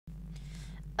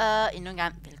Og endnu en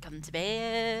gang, velkommen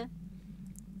tilbage.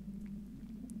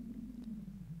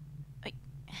 Øj.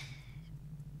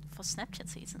 For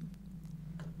Snapchat hele tiden.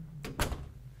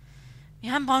 Vi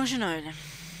har en branchenøgle.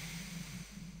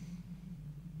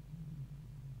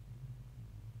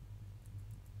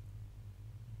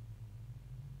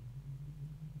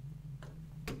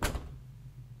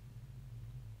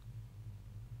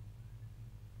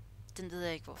 Den ved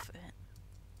jeg ikke hvorfor.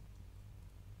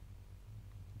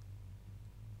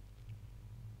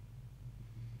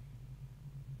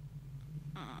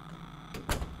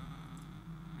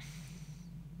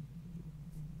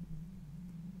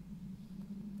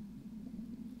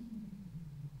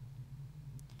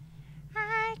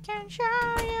 I can show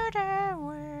you the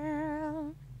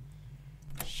world,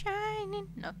 shining,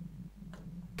 no,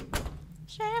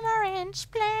 shimmering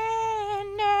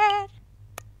splendid.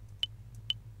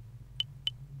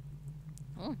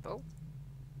 Bog.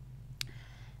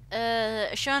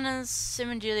 Sean is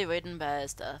seemingly waiting by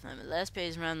his stuff, and the last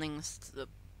page roundings to the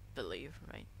belief,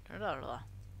 right?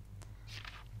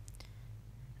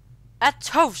 A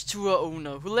toast to our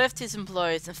owner, who left his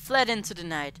employees and fled into the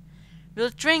night. We'll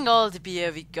drink all the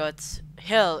beer we got.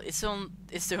 Hell, it's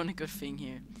the only good thing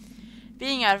here.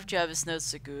 Being out of job is not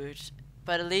so good,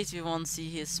 but at least we won't see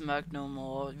his smug no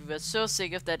more. We were so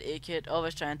sick of that egghead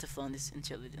always trying to flaunt his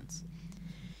intelligence.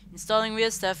 Installing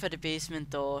weird stuff at the basement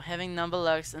door, having number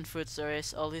locks and food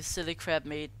storage, all his silly crap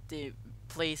made the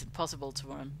place impossible to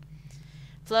run.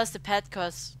 Plus the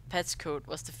pet's coat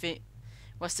was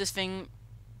this thing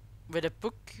with a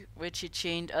book which he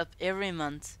chained up every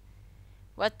month.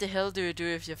 What the hell do you do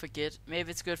if you forget?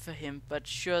 Maybe it's good for him, but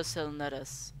sure as hell not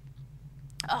us.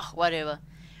 Oh, whatever.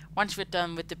 Once we're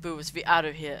done with the booze, we're out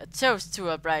of here. A toast to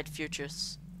our bright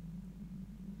futures.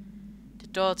 The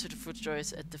door to the food store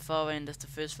is at the far end of the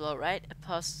first floor, right? A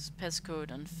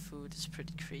passcode on food is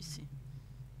pretty crazy.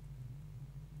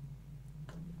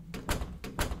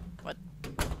 What?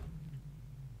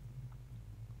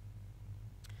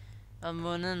 Og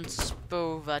månedens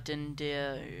bog var den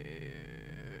der...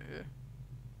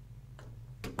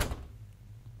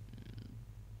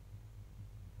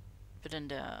 på den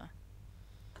der...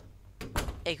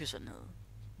 Jeg kan huske, hvad den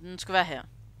hed. Den skulle være her.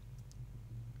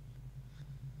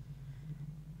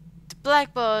 The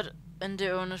blackboard in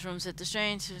the owner's room said the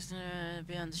strange is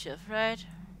behind the shelf, right?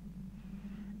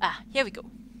 Ah, here we go.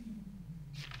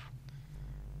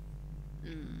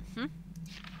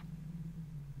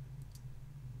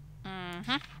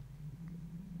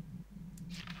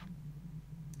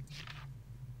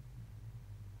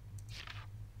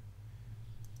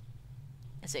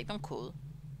 Jeg ser ikke nogen kode.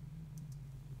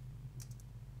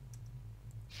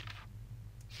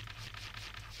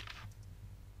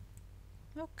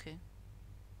 Okay.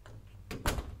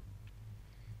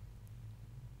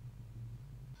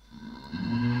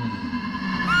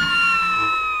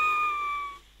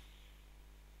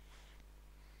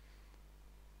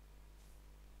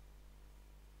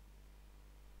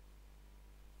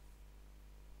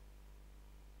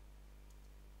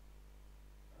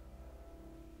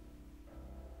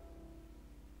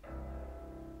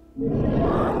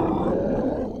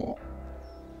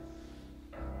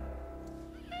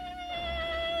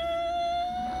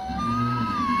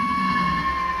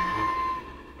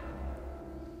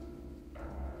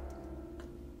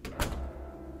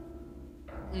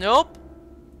 Nope.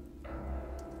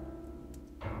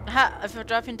 Aha, if I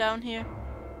drop him down here.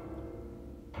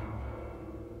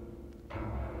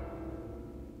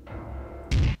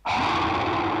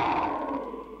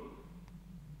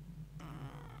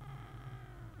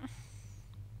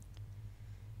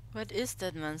 What is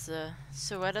that monster?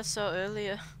 So what I saw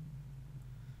earlier.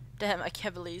 Damn, I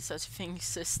can't believe such a thing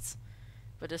exists.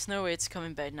 But there's no way it's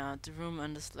coming back now. The room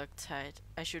is locked tight.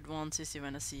 I should warn Sissy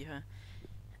when I see her.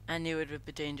 I knew it would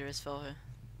be dangerous for her.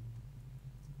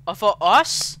 Og for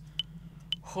os?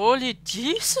 Holy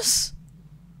Jesus!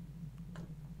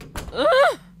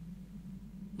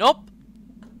 Nope.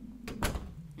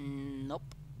 Nope.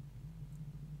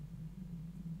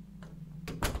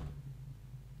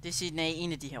 Det siger den er i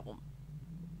en af de her rum.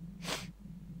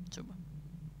 Super.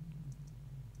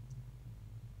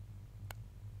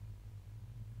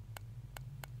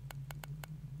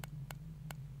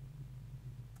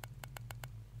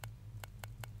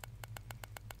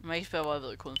 Jeg må ikke spørge, hvor jeg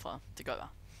ved koden fra. Det gør jeg.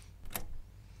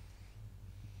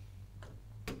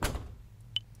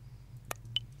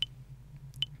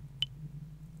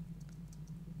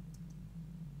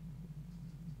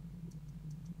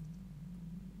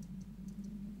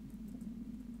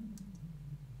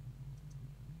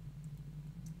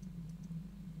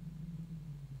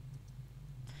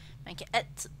 Man kan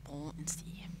altid bruge en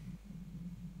stige.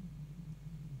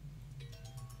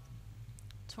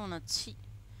 210. Kan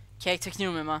jeg ikke tage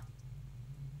kniv med mig?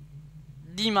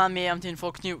 Lige meget mere, om det er en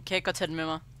frugtkniv. Kan jeg ikke godt tage den med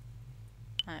mig?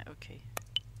 Nej, okay.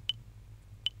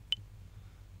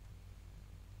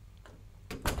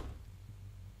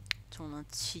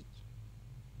 ...210.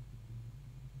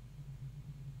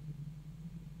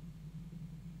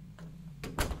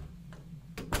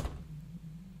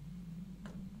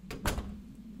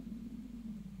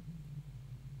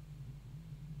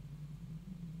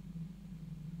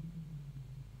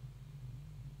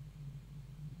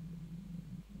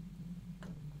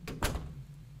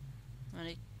 Er det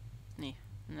ikke?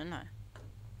 Nej.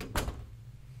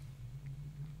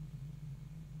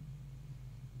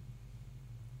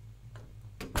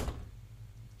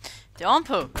 Det er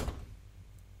ovenpå.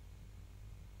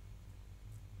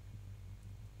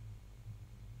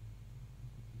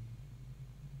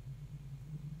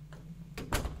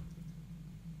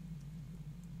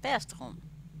 Bagerste rum.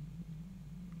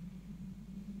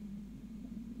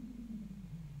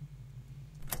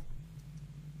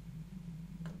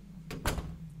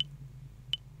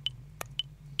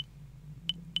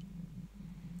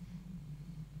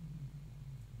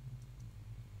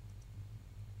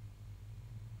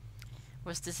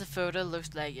 Was this a photo?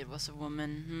 Looks like it was a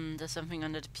woman. There's something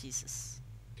under the pieces.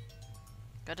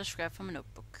 Got a scrap from a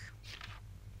notebook.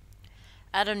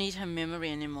 I don't need her memory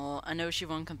anymore. I know she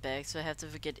won't come back, so I have to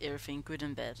forget everything, good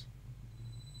and bad.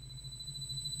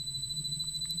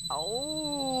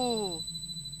 Oh!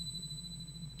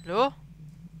 Hello?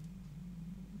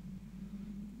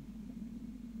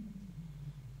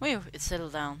 Whew, it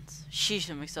settled down. Sheesh,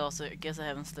 I'm exhausted. I guess I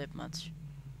haven't slept much.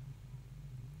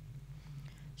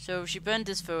 So she burned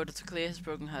this photo to clear his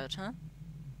broken heart, huh?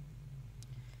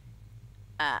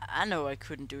 I know I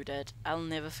couldn't do that. I'll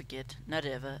never forget. Not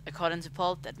ever. According to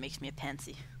Paul, that makes me a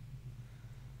pansy.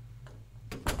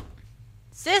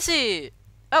 Sissy!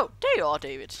 Oh, there you are,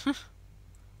 David.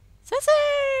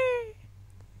 Sissy!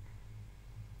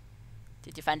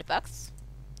 Did you find the box?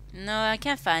 No, I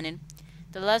can't find it.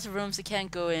 There are lots of rooms I can't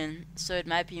go in, so it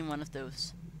might be in one of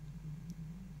those.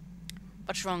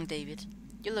 What's wrong, David?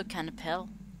 You look kinda pale.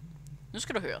 Nu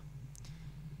skal du høre.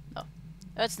 No.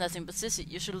 It's nothing, but Sissy,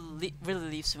 you should really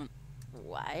leave soon.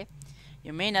 Why?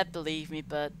 You may not believe me,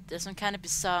 but there's some kind of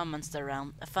bizarre monster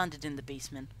around. I found it in the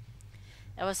basement.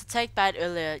 I was attacked by it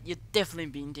earlier. You'd definitely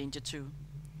be in danger too.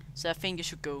 So I think you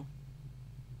should go.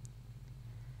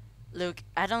 Look,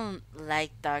 I don't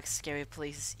like dark, scary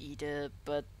places either,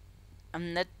 but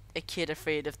I'm not a kid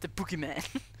afraid of the boogeyman.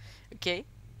 Okay?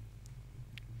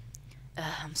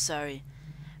 I'm sorry.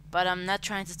 But I'm not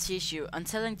trying to tease you. I'm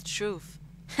telling the truth.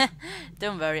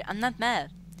 Don't worry, I'm not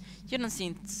mad. You don't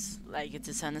seem like it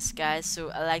is on the sky, so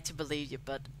I like to believe you,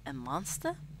 but a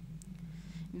monster?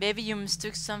 Maybe you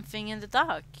mistook something in the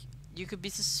dark. You could be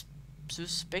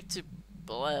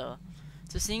susceptible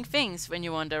to seeing things when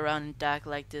you wander around in the dark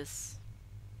like this.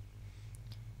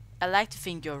 I like to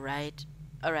think you're right.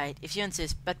 Alright, if you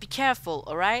insist, but be careful,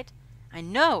 alright? I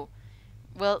know!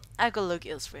 Well, I'll go look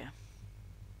elsewhere.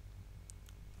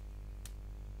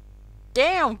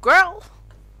 Damn, girl!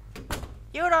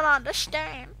 You don't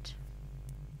understand.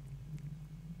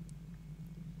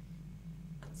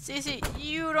 Sissy,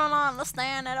 you don't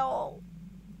understand at all.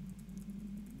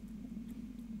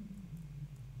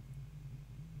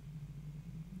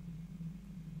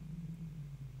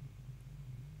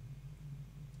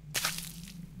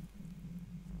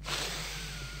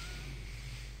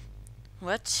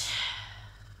 What?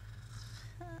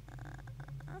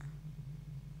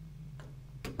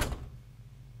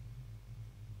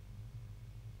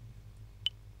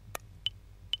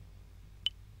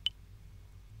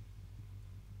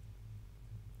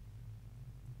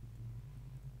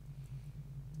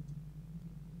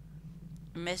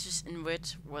 Message in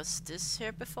which was this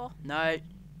here before? No.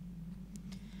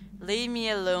 Leave me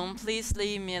alone, please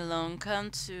leave me alone. Come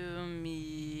to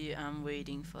me, I'm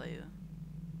waiting for you.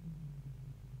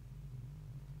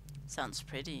 Sounds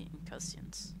pretty in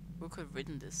Costians. Who could have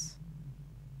written this?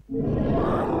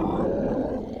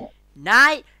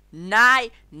 Nej,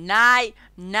 nej, nej,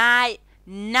 nej,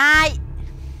 nej.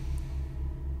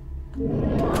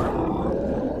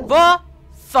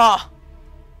 Hvorfor?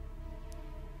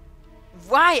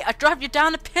 Why? I dropped you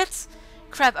down the pits?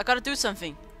 Crap, I gotta do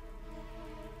something.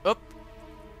 Up.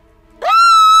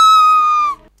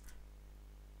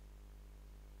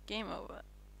 Game over.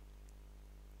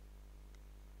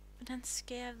 Hvordan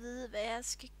skal jeg vide, hvad jeg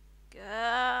skal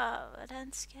gøre?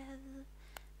 Hvordan skal jeg vide,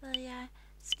 hvad jeg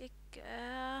skal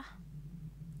gøre?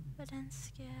 Hvordan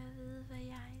skal jeg vide, hvad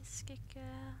jeg skal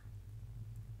gøre?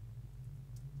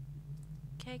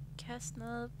 Kan jeg ikke kaste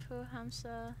noget på ham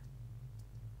så?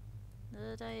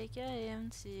 Noget der ikke er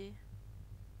empty.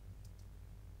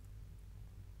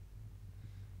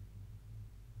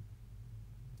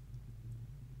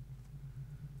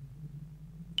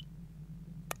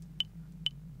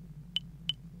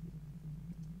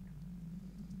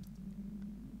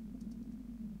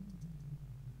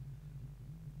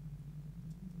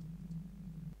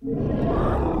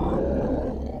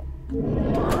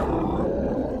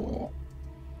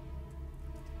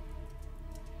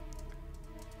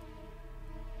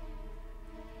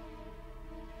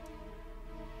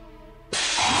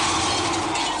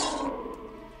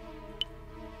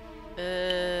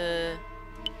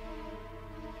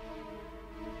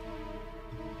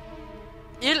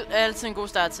 Ild er altid en god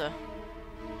start, så.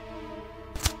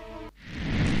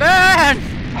 Burn!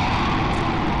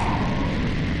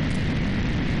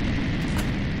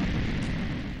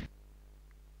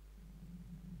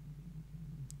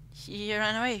 He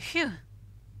ran away. Phew.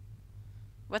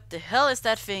 What the hell is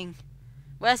that thing?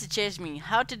 Where's it chasing me?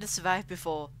 How did it survive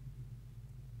before?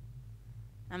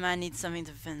 I might need something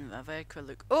to find a very cool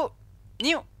look. Oh!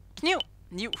 New! New!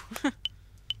 New!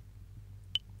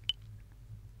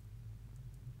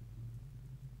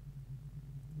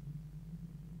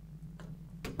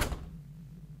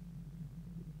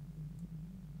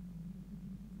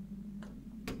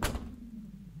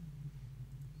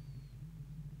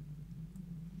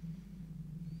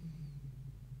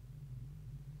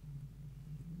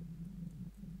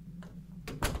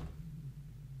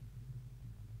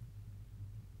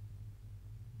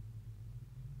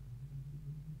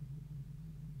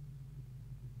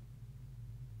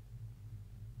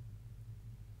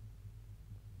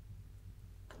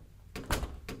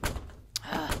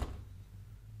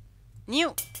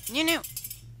 New! New, new!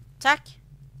 Tak!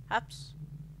 Haps.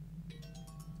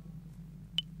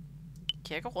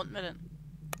 Kan jeg gå rundt med den?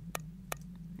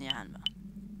 Ja, han var.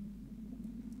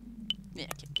 Ja, jeg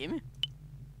kan gemme.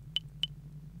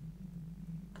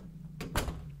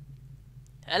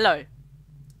 Hello!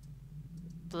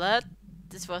 Blood?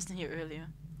 This wasn't here earlier.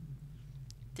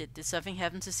 Did something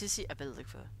happen to Sissy? I better look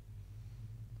for her.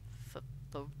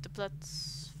 Follow the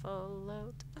bloods.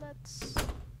 Follow the bloods.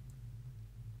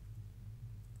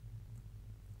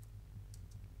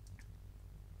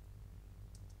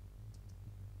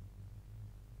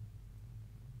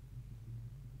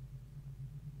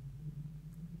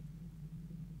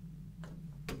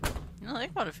 Jeg ved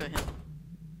ikke, hvor det fører hen.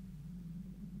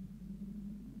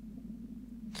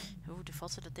 Det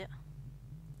fortsætter der.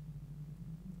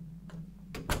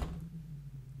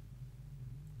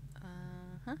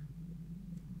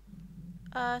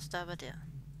 Og stopper der.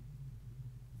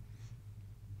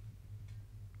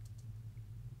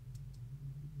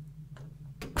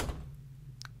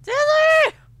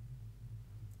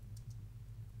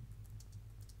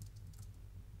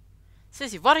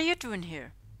 Sissy, what are you doing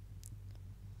here?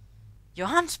 Your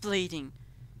arm's bleeding.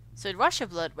 So it was your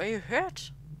blood. Were you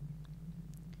hurt?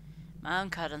 My arm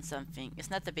cut on something. It's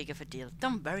not that big of a deal.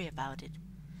 Don't worry about it.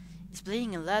 It's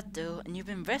bleeding a lot though, and you've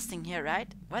been resting here,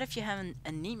 right? What if you have an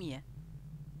anemia?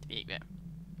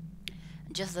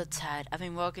 I'm just a little tired. I've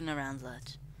been walking around a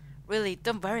lot. Really,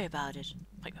 don't worry about it.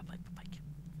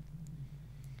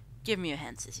 Give me your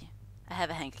hand, Sissy. I have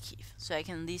a handkerchief, so I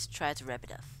can at least try to wrap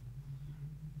it up.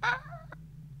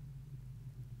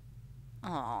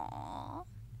 Aww.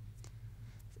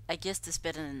 I guess this is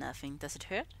better than nothing. Does it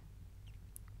hurt?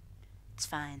 It's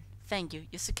fine. Thank you.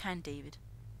 You're so kind, David.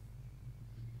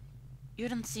 You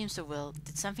don't seem so well.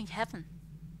 Did something happen?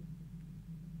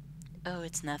 Oh,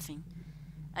 it's nothing.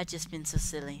 I've just been so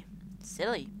silly.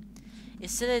 Silly?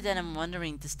 It's silly that I'm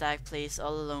wandering this dark place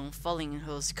all alone, falling in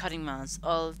holes, cutting mounds,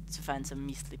 all to find some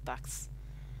measly bugs.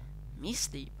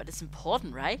 Measly? But it's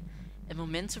important, right? A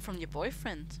memento from your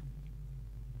boyfriend.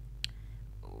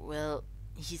 Well,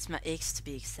 he's my ex to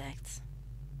be exact.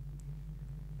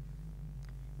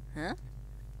 Huh?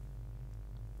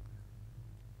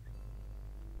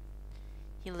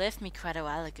 He left me quite a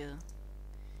while ago.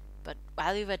 But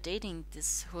while we were dating,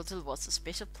 this hotel was a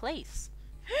special place.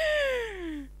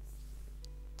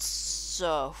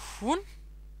 Så hun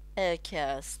er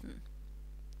kæresten.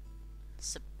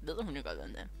 Så ved hun jo godt, hvem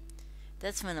det er.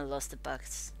 That's when I lost the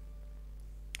box.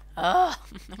 I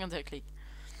can do a click.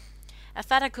 I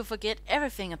thought I could forget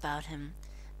everything about him,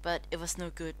 but it was no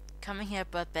good. Coming here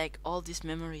brought back all these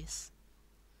memories.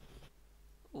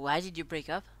 Why did you break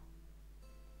up?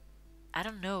 I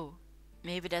don't know.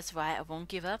 Maybe that's why I won't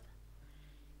give up.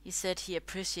 He said he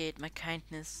appreciated my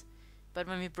kindness, but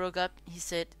when we broke up, he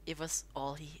said it was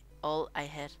all I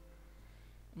had.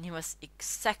 And he was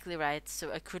exactly right,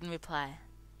 so I couldn't reply.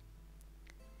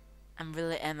 I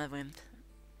really am a wimp.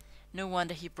 No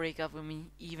wonder he break up with me.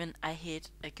 Even I hate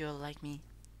a girl like me.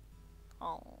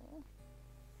 Oh.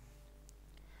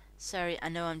 Sorry, I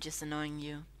know I'm just annoying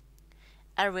you.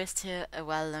 I'll rest here a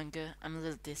while longer. I'm a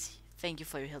little dizzy. Thank you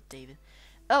for your help, David.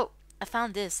 Oh, I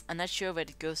found this. I'm not sure where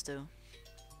it goes though.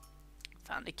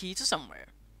 Found the key to somewhere.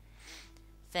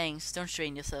 Thanks, don't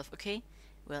strain yourself, okay?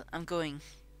 Well, I'm going.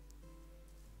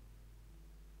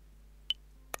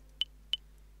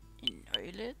 En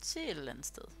nøgle til et eller andet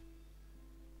sted.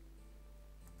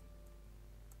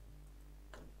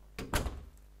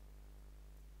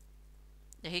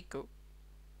 Jeg kan ikke gå.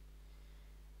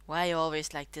 Why are you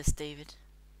always like this, David?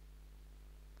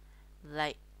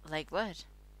 Like what?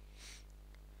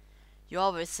 You're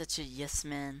always such a yes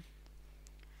man.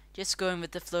 Just going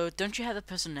with the flow. Don't you have a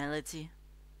personality?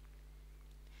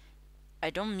 I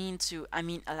don't mean to. I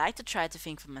mean, I like to try to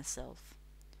think for myself.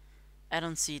 I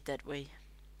don't see it that way.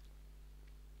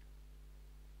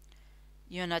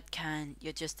 You're not kind.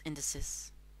 You're just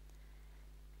indecisive.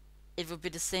 It would be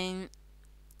the same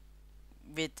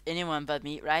with anyone but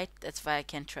me, right? That's why I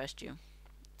can't trust you.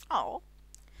 Oh.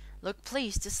 Look,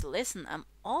 please, just listen. I'm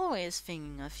always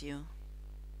thinking of you.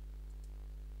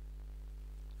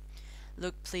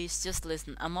 Look, please, just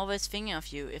listen. I'm always thinking of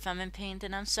you. If I'm in pain,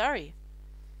 then I'm sorry.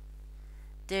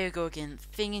 There you go again,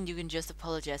 thinking you can just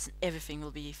apologize and everything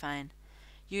will be fine.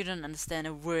 You don't understand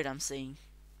a word I'm saying.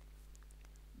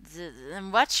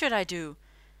 Then what should I do?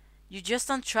 You just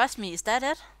don't trust me, is that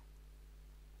it?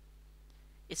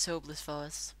 It's hopeless for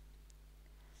us.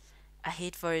 I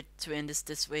hate for it to end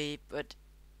this way, but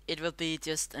it will be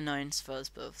just annoyance for us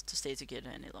both to stay together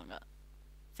any longer.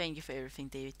 Thank you for everything,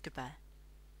 David. Goodbye.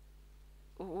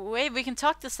 Wait, we can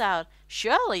talk this out.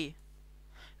 Surely.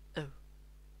 Oh.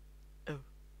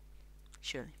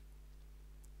 Surely.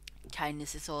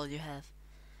 Kindness is all you have.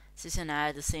 Sis and I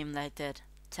are the same like that,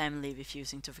 timely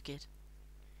refusing to forget.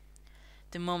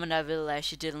 The moment I realized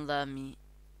she didn't love me,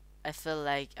 I felt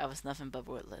like I was nothing but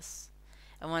worthless.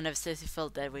 I wonder if Ceci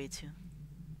felt that way too.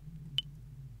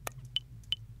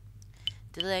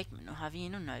 Det ved jeg ikke, men nu har vi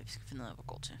endnu noget, vi skal finde ud af, hvor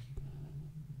går til.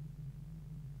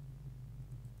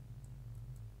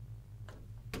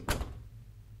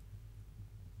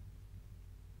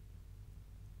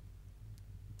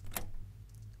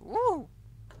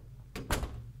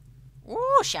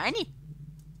 Shiny!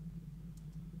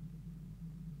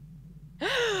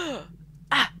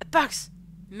 Ah, a box!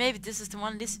 Maybe this is the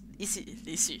one. Easy.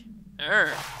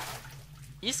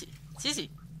 Easy.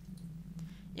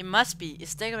 It must be.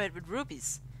 It's decorated with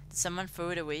rubies. Did someone throw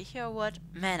it away here or what?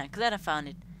 Man, I'm glad I found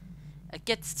it. I'll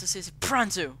get this to Sissy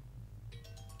pronto!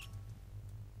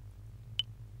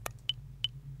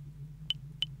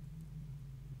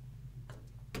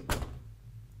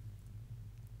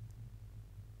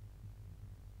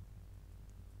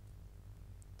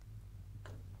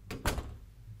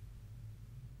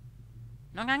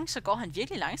 Nogle gange så går han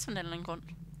virkelig langsomt af en eller anden grund.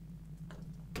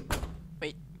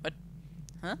 Wait, what?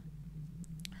 Huh?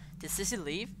 Did Sissy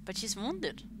leave? But she's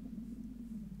wounded.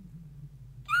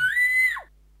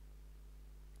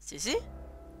 Sissy?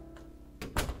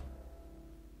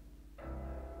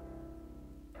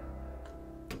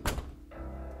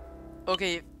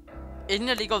 Okay, inden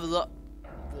jeg lige går videre.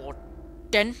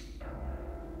 Hvordan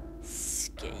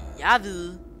skal jeg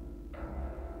vide,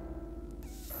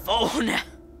 hvor hun er?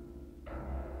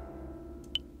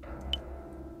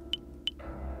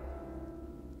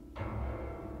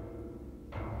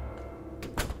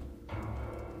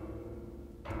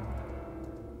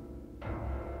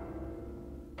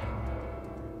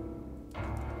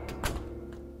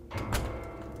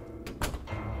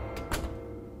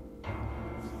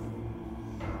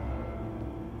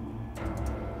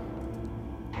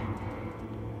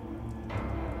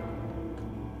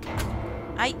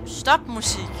 Ej, stop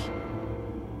musik.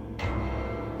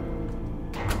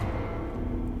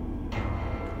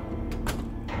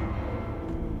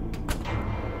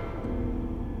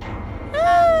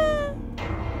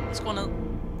 Skru ned.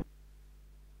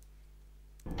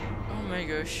 Oh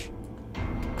my gosh.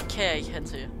 Kan jeg ikke have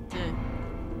til. Det...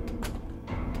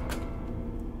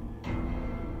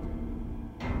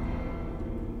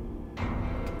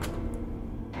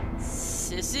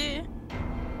 Sissy.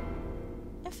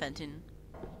 Jeg fandt hende.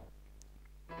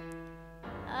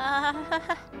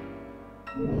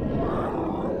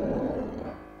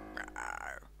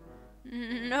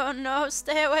 No,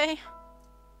 stay away.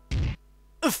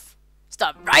 Uff,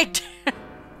 stop right.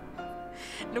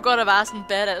 Nu går der bare sådan en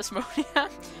badass mode her.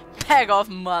 Back off,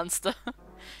 monster.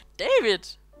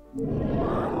 David.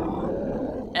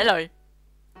 Halløj.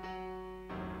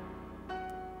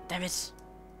 Dammit.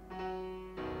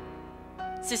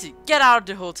 Sissy, get out of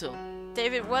the hotel.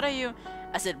 David, what are you...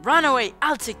 I said, run away,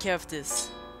 I'll take care of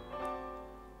this.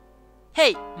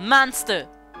 Hey, monster!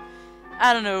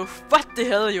 I don't know what the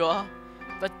hell you are,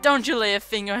 but don't you lay a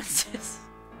finger on this.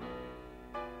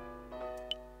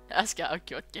 Jeg skal have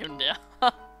gjort gennem der.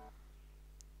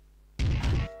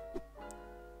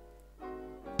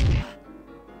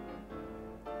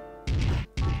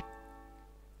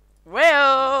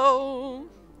 Well.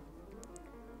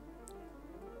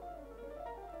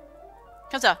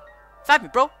 Kom så. Fight me,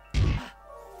 bro.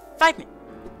 Fight me.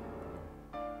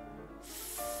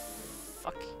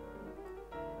 Fuck.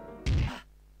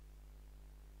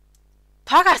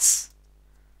 Pokkers!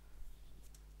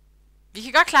 Vi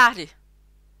kan godt klare det.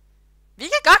 Vi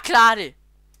kan godt klare det.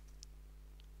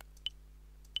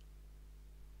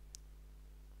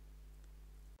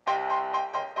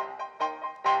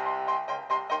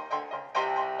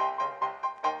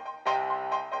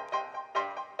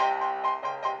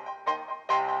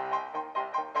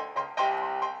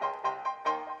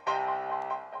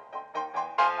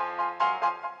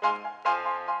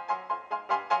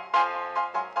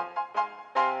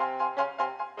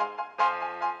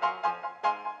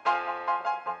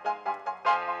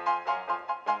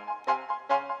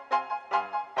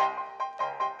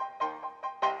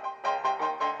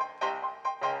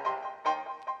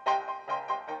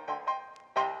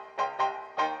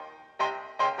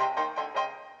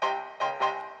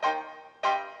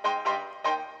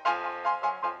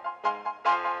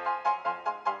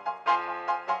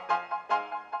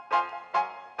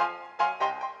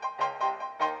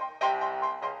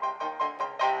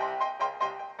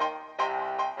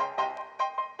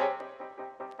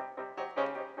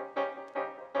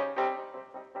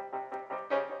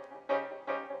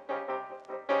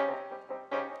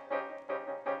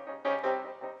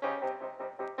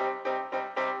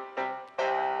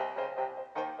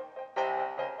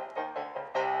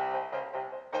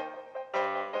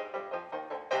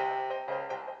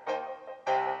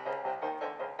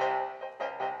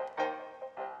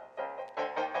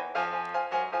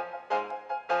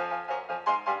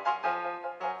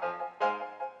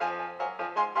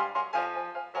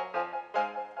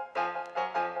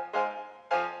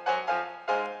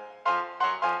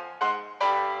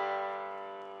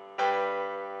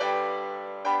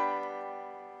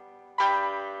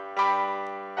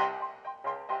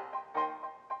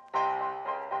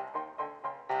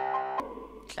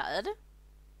 Klarede jeg det?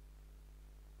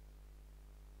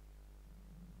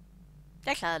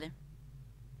 Jeg klarede det.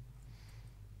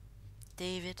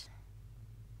 David.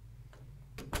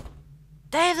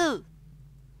 David!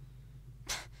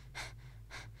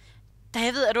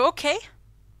 David, er du okay?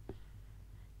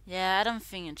 Yeah, I don't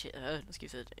think nu skal vi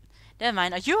finde det. Never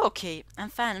mind, are you okay? I'm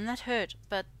fine, I'm not hurt,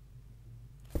 but...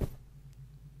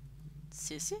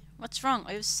 Sissy? What's wrong?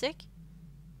 Are you sick?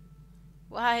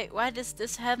 Why does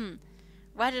this happen?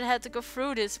 Why did I have to go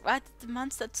through this? Why did the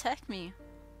monster attack me?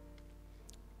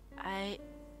 I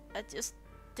just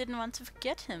didn't want to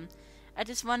forget him. I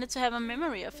just wanted to have a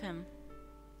memory of him.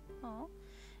 Oh,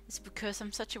 it's because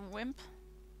I'm such a wimp.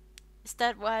 Is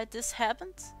that why this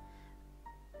happened?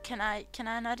 Can I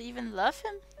not even love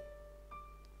him?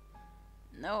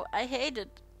 No, I hated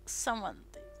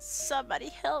somebody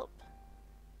help.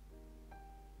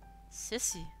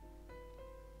 Sissy.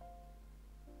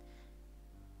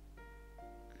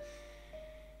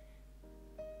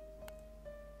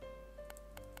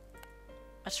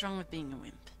 What's wrong with being a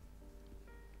wimp?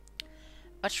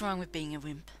 What's wrong with being a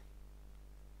wimp?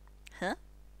 Huh?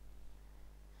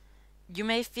 You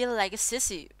may feel like a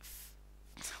sissy.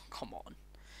 Come on.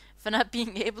 For not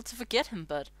being able to forget him,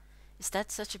 but is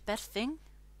that such a bad thing?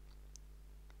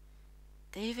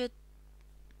 David,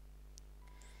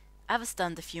 I was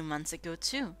stunned a few months ago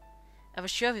too. I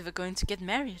was sure we were going to get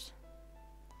married.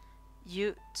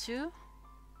 You too?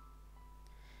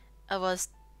 I was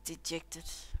dejected.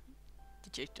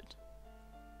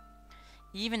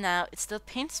 Even now, it still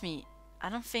pains me. I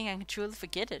don't think I can truly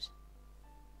forget it.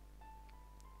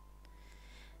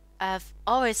 I've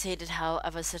always hated how I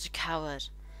was such a coward.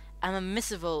 I'm a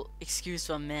miserable excuse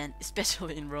for a man,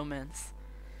 especially in romance.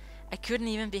 I couldn't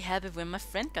even be happy when my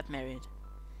friend got married,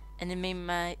 and it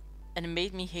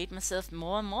made me hate myself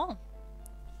more and more.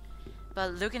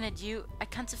 But looking at you, I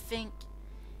come to think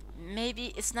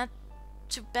maybe it's not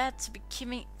too bad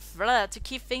to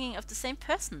keep thinking of the same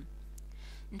person.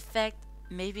 In fact,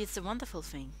 maybe it's a wonderful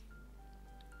thing.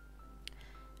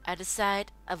 I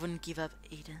decide I wouldn't give up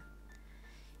either.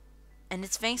 And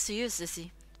it's thanks to you,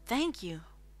 Sissy. Thank you.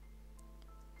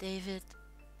 David.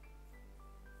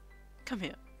 Come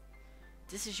here.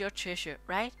 This is your treasure,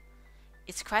 right?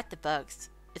 It's quite the box.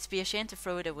 It'd be a shame to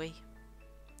throw it away.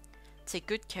 Take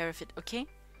good care of it, okay?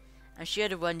 I'm sure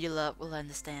the one you love will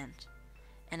understand.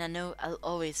 And I know I'll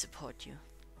always support you.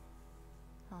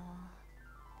 Aww.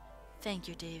 Thank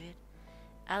you, David.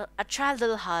 I'll try a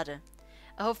little harder.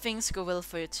 I hope things go well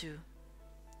for you too.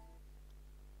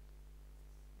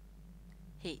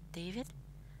 Hey, David?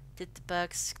 Did the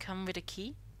box come with a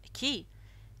key? A key?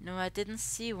 No, I didn't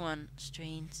see one.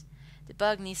 Strange. The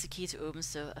box needs a key to open,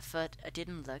 so I thought I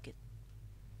didn't lock it.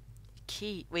 A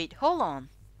key? Wait, hold on.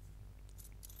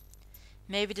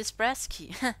 Maybe this brass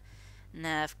key?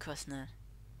 Nah, of course not.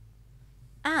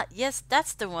 Ah, yes,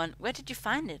 that's the one. Where did you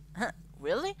find it?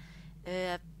 Really?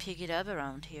 I pick it up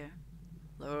around here.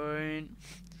 Learn.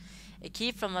 A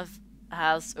key from a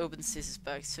house opens this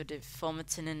box, so the former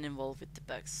tenant involved with the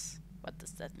box. What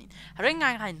does that mean? Har du ikke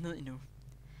engang regnet ned endnu?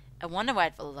 I wonder why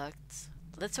it was locked.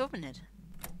 Let's open it.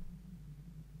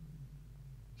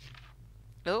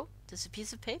 Oh, there's a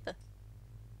piece of paper.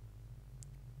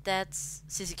 That's...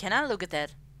 Sissy, can I look at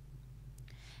that?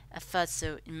 I thought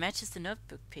so. It matches the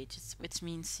notebook pages, which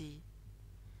means he...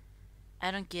 I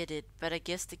don't get it, but I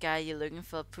guess the guy you're looking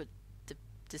for put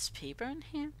this paper in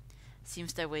here?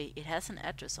 Seems that way. It has an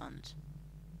address on it.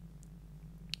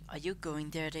 Are you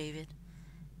going there, David?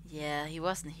 Yeah, he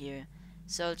wasn't here,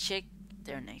 so I'll check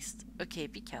there next. Okay,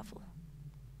 be careful.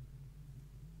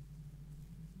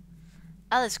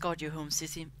 I'll escort you home,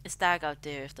 Sissy. It's dark out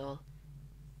there after all.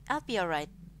 I'll be alright.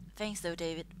 Thanks though,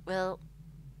 David. Well...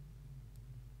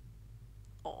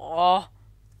 Oh.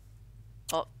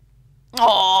 Oh.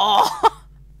 Oh.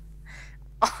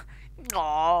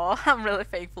 Oh. I'm really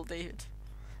thankful, David.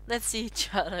 Let's see each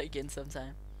other again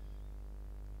sometime.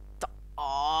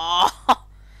 Oh.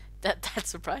 That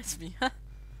surprised me.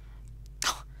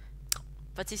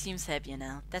 But he seems happier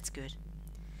now. That's good.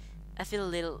 I feel a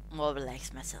little more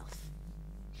relaxed myself.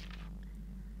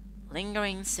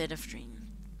 Lingering set of dreams.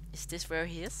 Is this where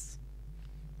he is?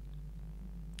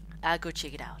 I'll go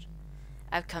check it out.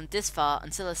 I've come this far.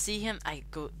 Until I see him, I can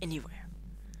go anywhere.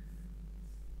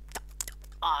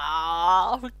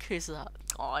 Hun kysset her.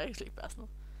 Jeg kan slet ikke bare sådan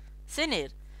noget.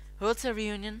 Senate. Hotel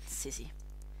Reunion, Sissy.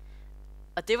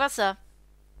 Og det var så...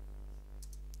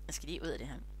 Jeg skal lige ud af det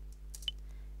her.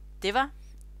 Det var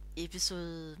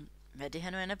episode... Hvad det her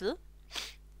nu end er blevet.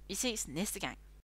 Vi ses næste gang.